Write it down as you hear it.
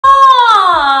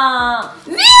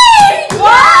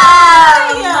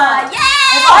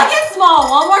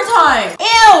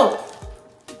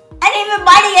even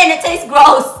biting it and it tastes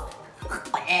gross.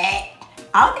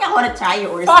 I don't think I want to try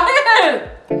yours.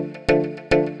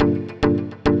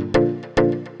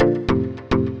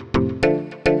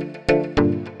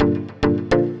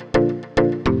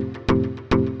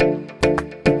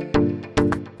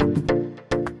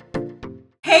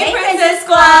 Hey Princess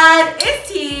Squad, it's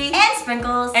T and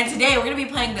Sprinkles, and today we're gonna be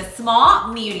playing the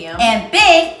small, medium, and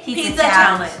big pizza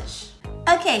challenge.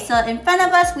 Okay, so in front of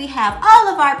us we have all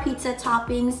of our pizza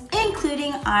toppings,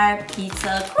 including our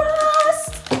pizza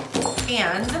crust.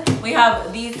 And we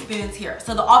have these spoons here.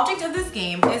 So the object of this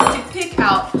game is to pick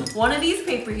out one of these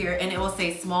paper here, and it will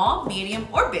say small, medium,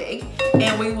 or big.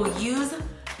 And we will use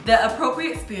the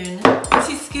appropriate spoon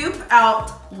to scoop out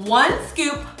 1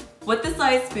 scoop with the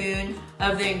size spoon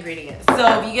of the ingredients.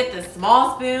 So if you get the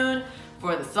small spoon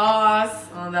for the sauce,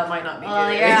 that might not be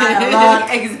good.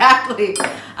 Yeah, exactly.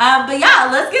 But yeah,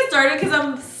 let's get started because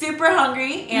I'm super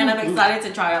hungry and I'm excited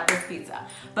to try out this pizza.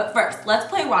 But first, let's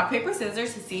play rock, paper,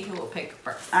 scissors to see who will pick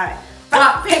first. All right.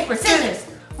 Rock, paper, scissors.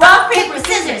 Rock, paper,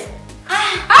 scissors.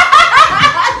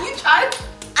 You tried?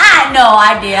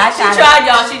 I did. She tried,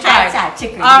 y'all. She tried. I tried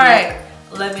chicken. All right.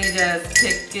 Let me just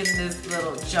pick in this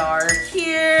little jar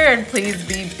here, and please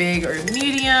be big or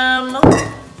medium. All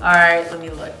right, let me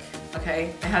look.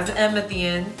 Okay, it has an M at the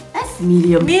end. That's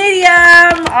medium. Medium.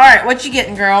 All right, what you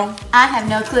getting, girl? I have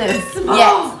no clue. Small.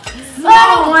 Yes. Small.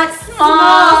 I want small.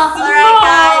 All right,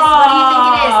 guys. What do you think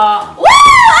it is? Woo!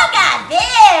 I got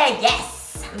big. Yes.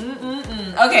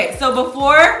 Okay, so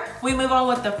before we move on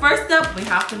with the first step, we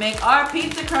have to make our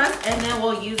pizza crust, and then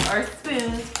we'll use our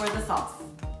spoons for the sauce.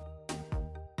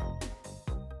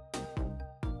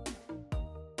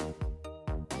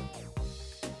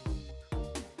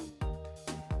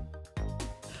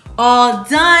 All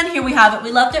done. Here we have it.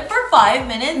 We left it for 5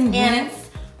 minutes and it's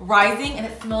rising and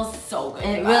it smells so good.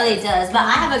 It really does. But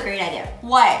I have a great idea.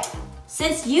 What?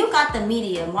 Since you got the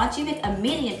medium, why don't you make a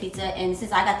medium pizza? And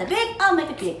since I got the big, I'll make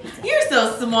a big pizza. You're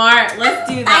so smart. Let's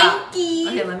do that. Thank you.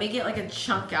 Okay, let me get like a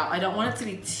chunk out. I don't want it to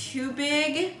be too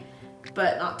big,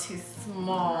 but not too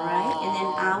small. All right, and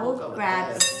then I will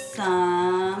grab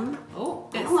some. Oh,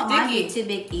 it's I don't want mine to sticky.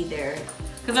 be too big either.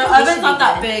 Because our oven's not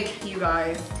that big, you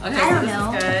guys. Okay, I don't so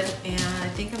know. this is good. And I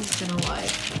think I'm just gonna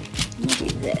like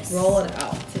Maybe this. roll it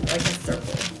out to like a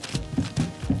circle.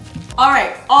 All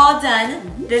right, all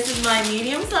done. This is my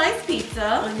medium-sized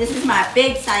pizza. This is my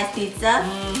big size pizza.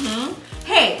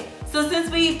 Hey, so since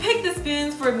we picked the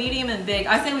spoons for medium and big,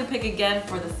 I say we pick again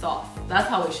for the sauce. That's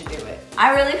how we should do it.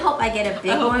 I really hope I get a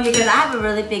big one because I have a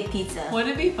really big pizza.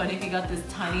 Wouldn't it be funny if you got this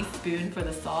tiny spoon for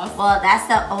the sauce? Well, that's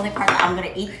the only part that I'm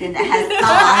gonna eat then that has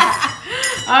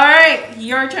sauce. All right,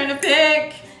 your turn to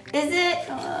pick. Is it?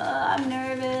 I'm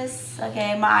nervous.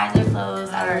 Okay, my eyes are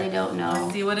closed. I really don't know.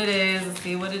 Let's see what it is. Let's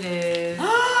see what it is. Woo!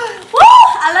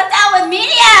 I lucked out with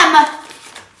medium.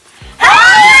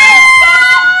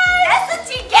 That's what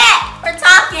you get for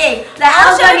talking.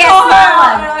 I'll show you a small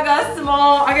one. I got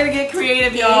small. I gotta get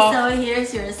creative, y'all. Okay, so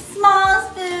here's your small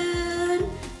spoon,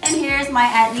 and here's my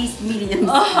at least medium spoon.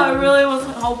 Oh, I really was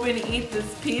hoping to eat this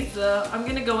pizza. I'm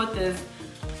gonna go with this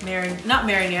not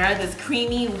marinara, this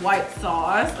creamy white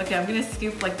sauce. Okay, I'm gonna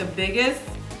scoop like the biggest.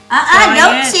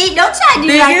 Don't cheat. Don't try to do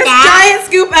like biggest that. giant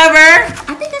scoop ever.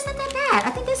 I think that's not that bad. I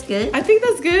think that's good. I think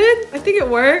that's good. I think it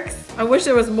works. I wish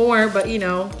there was more, but you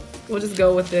know, we'll just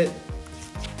go with it.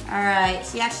 All right,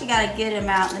 she actually got a good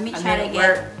amount. Let me try to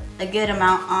get a good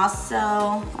amount also.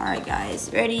 All right, guys,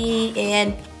 ready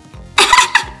and.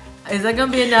 Is that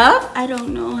gonna be enough? I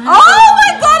don't know. Oh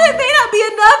my God, it may not be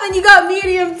enough, and you got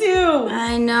medium too.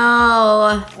 I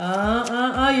know.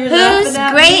 You're Whose laughing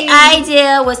at great me.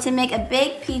 idea was to make a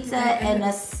big pizza and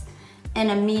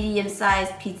a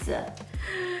medium-sized pizza.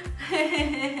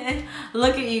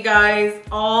 Look at you guys,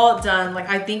 all done. Like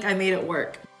I think I made it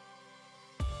work.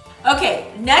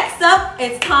 Okay, next up,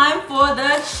 it's time for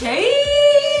the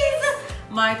cheese.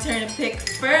 My turn to pick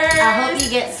first. I hope you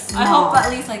get small. I hope at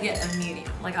least I get a medium.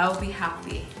 Like I will be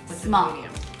happy with Small. the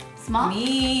medium. Small?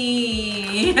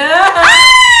 Me. Really?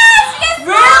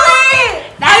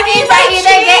 That means I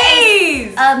either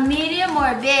cheese. get a medium or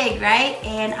a big, right?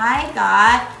 And I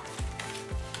got,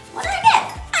 what did I get?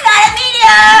 I got a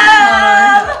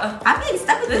medium! I'm getting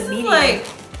stuck with This this is medium. like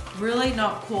really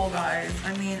not cool, guys.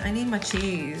 I mean, I need my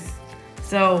cheese.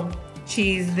 So,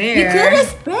 cheese there. You could have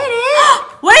spread it.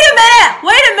 Wait a minute!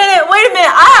 Wait a minute! Wait a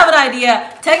minute! I have an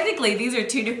idea. Technically, these are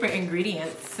 2 different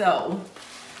ingredients, so.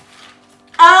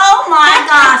 Oh my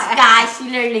gosh, guys, she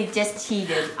literally just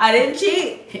cheated. I didn't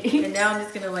cheat. And now I'm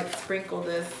just gonna like sprinkle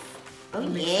this. Oh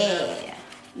yeah.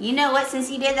 You know what,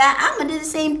 since you did that, I'm gonna do the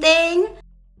same thing.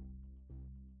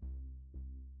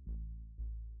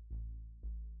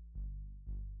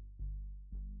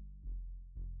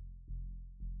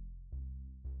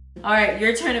 All right,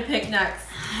 your turn to pick next.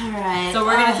 All right. So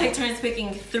we're gonna take turns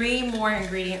picking 3 more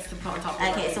ingredients to put on top of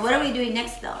it. Okay, so what are we doing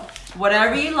next though?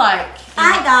 Whatever you like.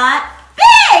 I got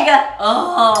big!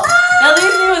 Oh, that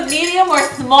leaves me with medium or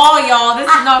small, y'all. This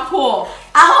is not cool.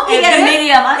 I hope you get a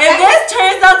medium. If this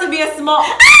turns out to be a small...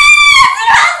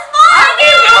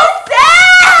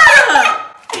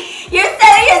 You're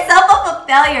setting yourself up for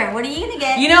failure. What are you gonna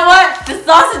get? You know what? The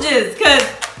sausages, because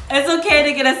it's okay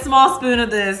to get a small spoon of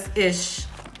this ish.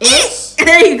 Ish?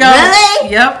 There you go. Really?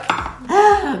 Yep.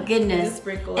 Oh, goodness. Just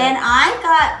sprinkle it. And I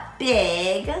got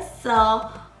big,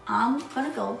 so I'm gonna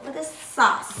go for the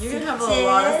sauce. You're gonna have a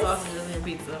lot of sausages in your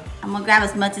pizza. I'm gonna grab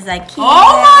as much as I can.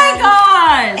 Oh my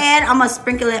gosh! And I'm gonna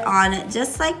sprinkle it on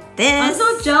just like this. I'm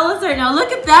so jealous right now.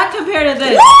 Look at that compared to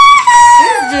this.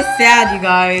 This is just sad, you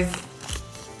guys.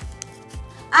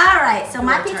 Alright, so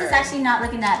my pizza's actually not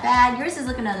looking that bad. Yours is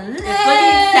looking a little bit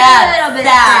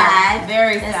sad.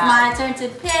 Very sad. It's my turn to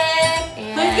pick.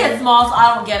 Please get small so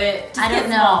I don't get it. I don't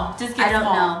know. Just get I don't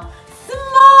small. know.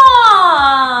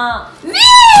 Small! Me!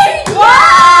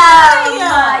 Wow!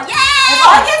 Yay! If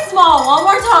I get small one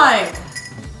more time,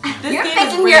 this You're game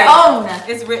picking is your own.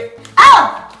 It's rigged.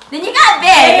 Oh! Then you got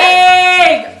big!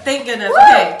 Big! Thank goodness.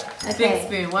 Okay. Okay. Big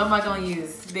spoon. What am I going to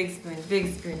use? Big spoon,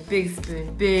 big spoon, big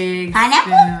spoon, big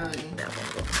Pineapple? spoon.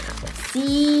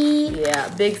 See? Yeah,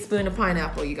 big spoon of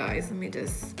pineapple, you guys. Let me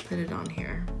just put it on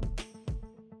here.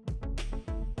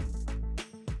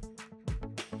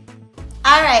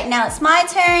 Alright, now it's my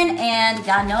turn, and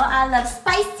y'all know I love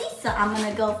spicy, so I'm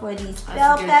gonna go for these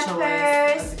bell peppers.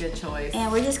 That's a good choice.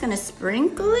 And we're just gonna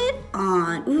sprinkle it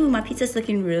on. Ooh, my pizza's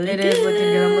looking really good. It is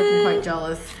looking good. I'm looking quite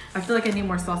jealous. I feel like I need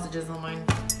more sausages on mine.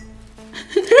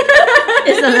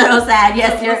 It's a little sad,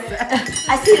 yes,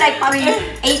 I see like probably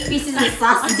 8 pieces of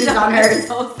sausages on hers.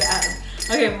 So sad.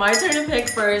 Okay, my turn to pick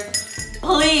first.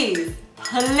 Please,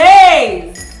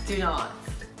 please do not.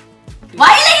 Why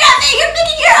are you looking at me? You're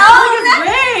picking your own. It's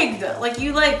rigged. Like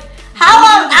you like. How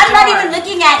long? I'm not even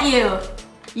looking at you.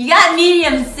 You got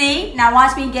medium, see? Now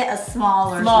watch me get a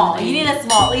small or Small. something. You need a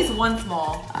small, at least one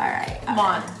small. All right. Come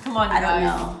on, come on, you I guys. don't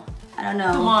know. I don't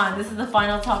know. Come on, this is the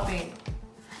final topping.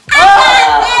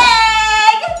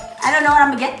 I don't know what I'm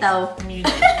gonna get though.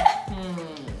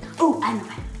 Oh, I know.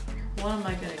 What am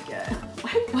I gonna get?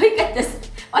 Why you got this?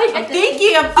 Why you got this?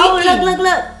 Thinking. Oh,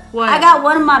 look. What? I got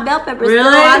one of my bell peppers still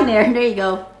on there. There you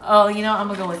go. Oh, you know, I'm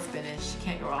gonna go with spinach. You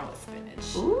can't go wrong with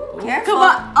spinach. Ooh, careful. Come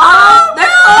on. Oh,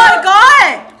 that's all I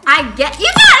got. I get.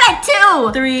 You got like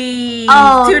 2. 3.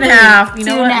 Oh, 2.5. You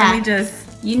know 2.5. what? Let me just.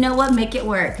 You know what? Make it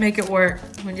work. Make it work.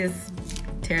 We just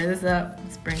tear this up,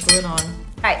 sprinkle it on.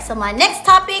 Alright, so my next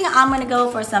topping, I'm gonna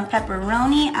go for some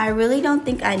pepperoni. I really don't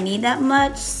think I need that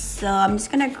much, so I'm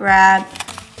just gonna grab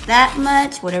that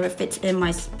much, whatever fits in my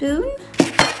spoon.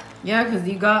 Yeah, because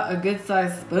you got a good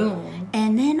sized spoon.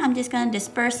 And then I'm just gonna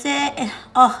disperse it.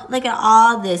 Oh, look at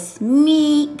all this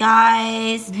meat,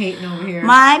 guys. I'm hating over here.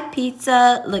 My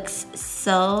pizza looks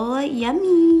so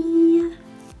yummy.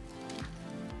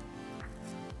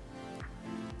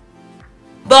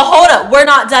 But hold up, we're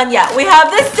not done yet. We have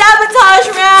the sabotage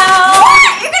round.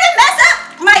 What? You're gonna mess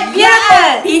up my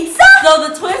beautiful pizza? So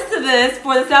the twist to this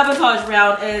for the sabotage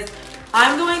round is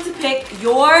I'm going to pick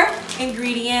your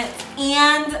ingredients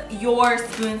and your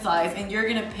spoon size, and you're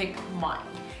gonna pick mine.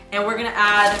 And we're gonna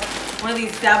add one of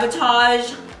these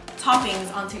sabotage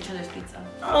toppings onto each other's pizza.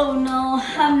 Oh no,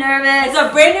 I'm nervous. It's a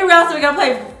brand new round, so we're gonna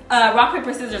play rock,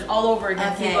 paper, scissors all over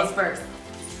again. Okay. Who goes first?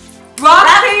 Rock,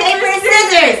 paper,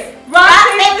 scissors! Rock,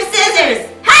 paper, scissors!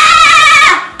 Ha!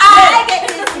 I get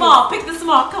Pick this. the small. Pick the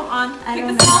small. Come on. I Pick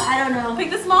don't the know. small. I don't know. Pick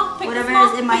the small. Pick Whatever the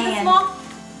small. is in my Pick the hand. small.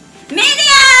 Medium!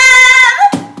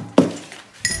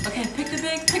 Okay, pick the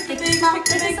big. Pick the Pick the big. small, Pick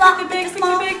the pick the big. small, Pick the pick big. the Pick the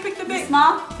small, big. Pick the big.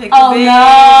 Small? Pick the Oh big.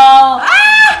 no!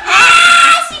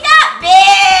 Ah, she got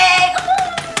big!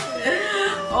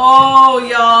 Oh,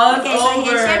 y'all. Okay, It's so over.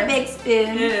 here's your big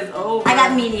spoon. It is over. I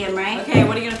got medium, right? Okay,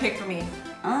 what are you gonna pick for me?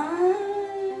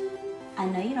 I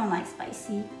know you don't like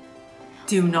spicy.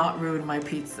 Do not ruin my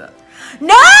pizza.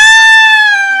 No!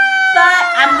 But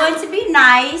I'm going to be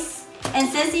nice. And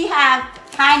since you have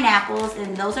pineapples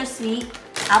and those are sweet,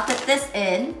 I'll put this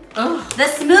in. Ugh. The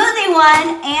smoothie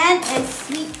one, and it's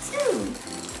sweet too.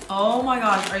 Oh my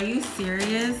gosh, are you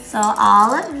serious? So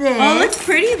all of this. Oh, it looks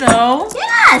pretty though.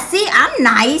 Yeah, see, I'm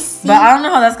nice. See? But I don't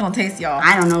know how that's gonna taste, y'all.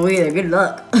 I don't know either. Good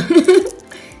luck.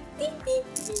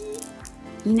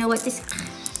 You know what this?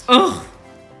 Ugh.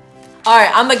 All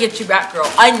right, I'm gonna get you back, girl.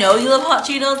 I know you love hot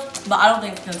Cheetos, but I don't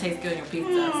think it's gonna taste good in your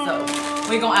pizza. So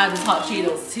we're gonna add this hot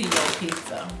Cheetos to your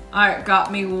pizza. All right,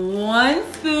 got me 1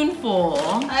 spoonful.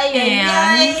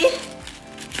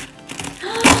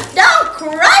 Don't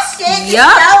crush it. Yep.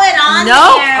 Just throw it on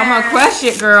Nope. there. I'm gonna crush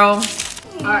it, girl.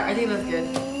 Alright, I think that's good.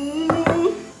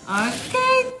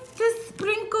 Okay, just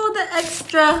sprinkle the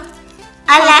extra.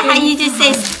 I like how you just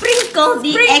say sprinkle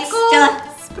the extra.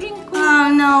 Sprinkle.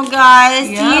 Oh no, guys.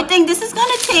 Do you Yep. think this is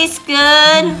gonna taste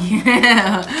good?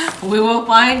 Yeah, we will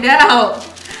find out.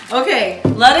 Okay,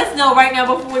 let us know right now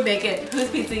before we make it, whose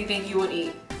pizza you think you would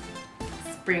eat?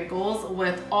 Sprinkles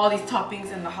with all these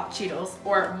toppings and the hot Cheetos,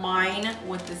 or mine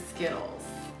with the Skittles?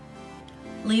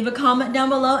 Leave a comment down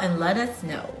below and let us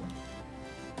know.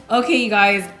 Okay, you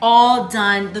guys, all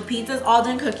done. The pizza's all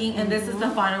done cooking, and this is the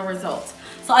final result.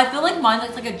 So I feel like mine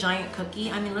looks like a giant cookie.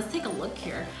 I mean, let's take a look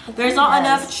here. There's not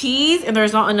enough cheese and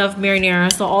there's not enough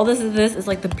marinara. So all this is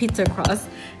like the pizza crust.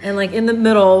 And like in the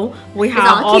middle, we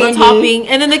have all the topping.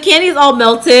 And then the candy is all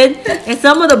melted. And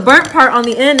some of the burnt part on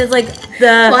the end is like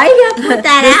the, Why do you have to put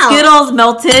that the out? Skittles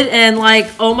melted. And like,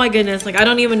 oh my goodness, like I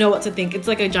don't even know what to think. It's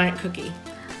like a giant cookie.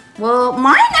 Well,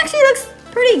 mine actually looks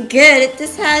pretty good. It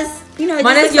just has, you know, it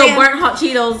Mine just is looks your like burnt hot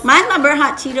Cheetos. mine's my burnt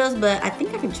hot Cheetos, but I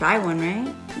think I can try one,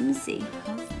 right? Let me see.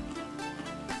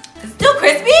 It's still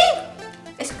crispy?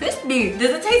 It's crispy. Does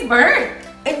it taste burnt?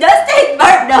 It does taste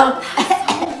burnt though.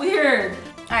 Weird. All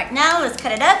right, now let's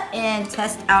cut it up and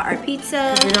test out our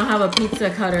pizza. We don't have a pizza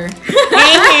cutter.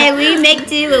 Hey, we make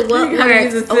do with what You gotta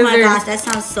use works. the Oh my scissors. gosh, that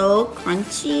sounds so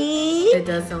crunchy. It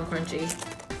does sound crunchy.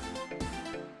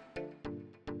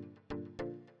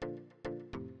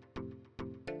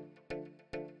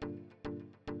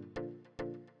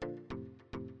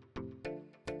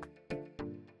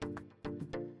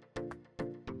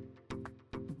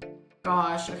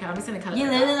 Gosh, okay, I'm just gonna cut it. You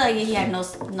right literally now. like you have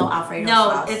no Alfredo No,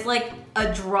 sauce. it's like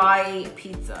a dry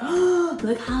pizza.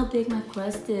 Look how big my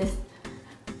crust is.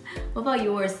 What about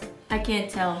yours? I can't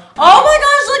tell. Oh my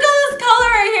gosh, look at this color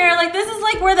right here. Like this is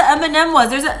like where the M&M was.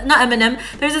 There's a, not M&M,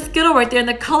 there's a Skittle right there and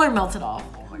the color melted off.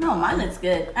 No, mine looks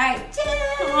good. All right,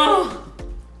 cheers. Oh.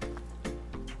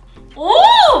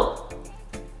 Oh!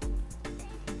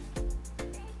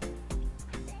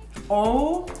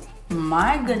 Oh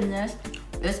my goodness.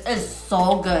 This is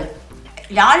so good.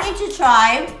 Y'all need to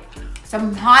try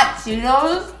some hot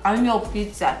Cheetos on your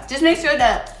pizza. Just make sure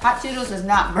the hot Cheetos is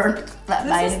not burnt by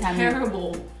This any is time.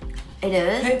 terrible. It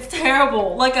is? It's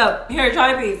terrible. Like here,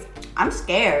 try a piece. I'm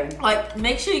scared. Like,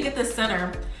 make sure you get the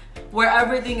center where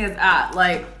everything is at.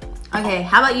 Like, Okay,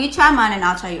 how about you try mine and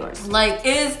I'll try yours. it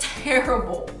is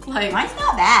terrible. Like, Mine's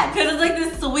not bad. because it's like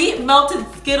this sweet melted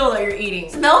Skittle that you're eating.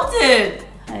 It's melted.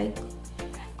 Like,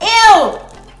 ew!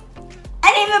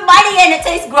 I didn't even bite it and it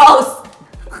tastes gross.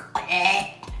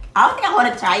 I don't think I want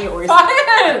to try yours. Try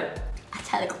it. I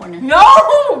try the corner.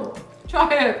 No. Try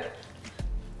it.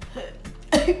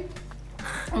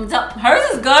 Hers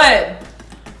is good.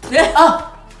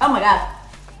 Oh my god.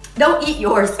 Don't eat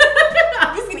yours.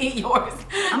 I'm just gonna eat yours.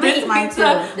 I'm gonna eat mine too.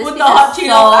 Pizza This with pizza the hot is Cheetos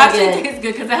so actually good. tastes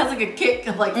good because it has like a kick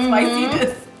of like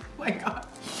spiciness. Oh my god.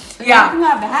 It's Yeah,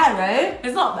 not bad, right?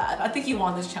 it's not bad. I think you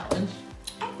won this challenge.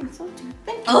 I think so too.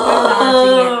 Thank you for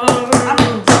watching it. I'm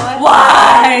gonna enjoy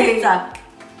Why? pizza.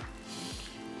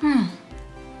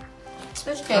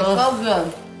 This tastes so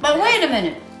good. But wait a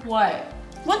minute. What?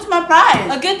 What's my prize?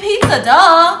 A good pizza,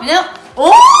 duh. Yep. Oh!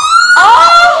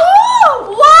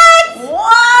 What?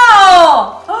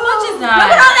 Wow! How much is Look at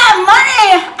that? all that money.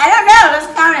 I don't know. Let's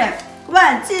count it.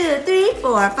 1, 2, 3,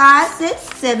 4, 5, 6,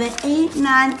 7, 8,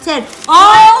 9, 10.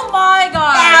 Oh my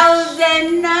gosh!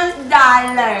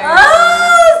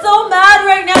 $1,000. So mad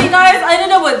right now, you guys. I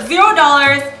ended up with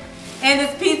 $0, and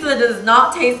this pizza does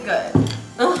not taste good.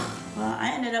 Ugh. Well,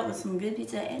 I ended up with some good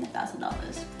pizza and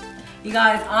 $1,000. You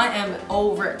guys, I am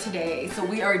over it today. So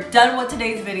we are done with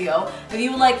today's video. If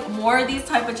you would like more of these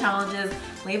type of challenges,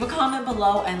 leave a comment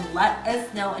below and let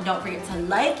us know. And don't forget to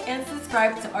like and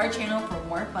subscribe to our channel for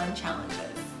more fun challenges.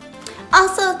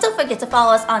 Also, don't forget to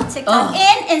follow us on TikTok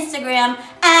and Instagram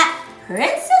at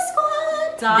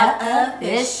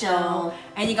PrincessSquad.official.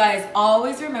 And you guys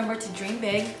always remember to dream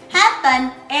big Have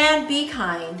fun. and be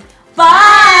kind.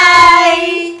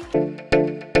 Bye.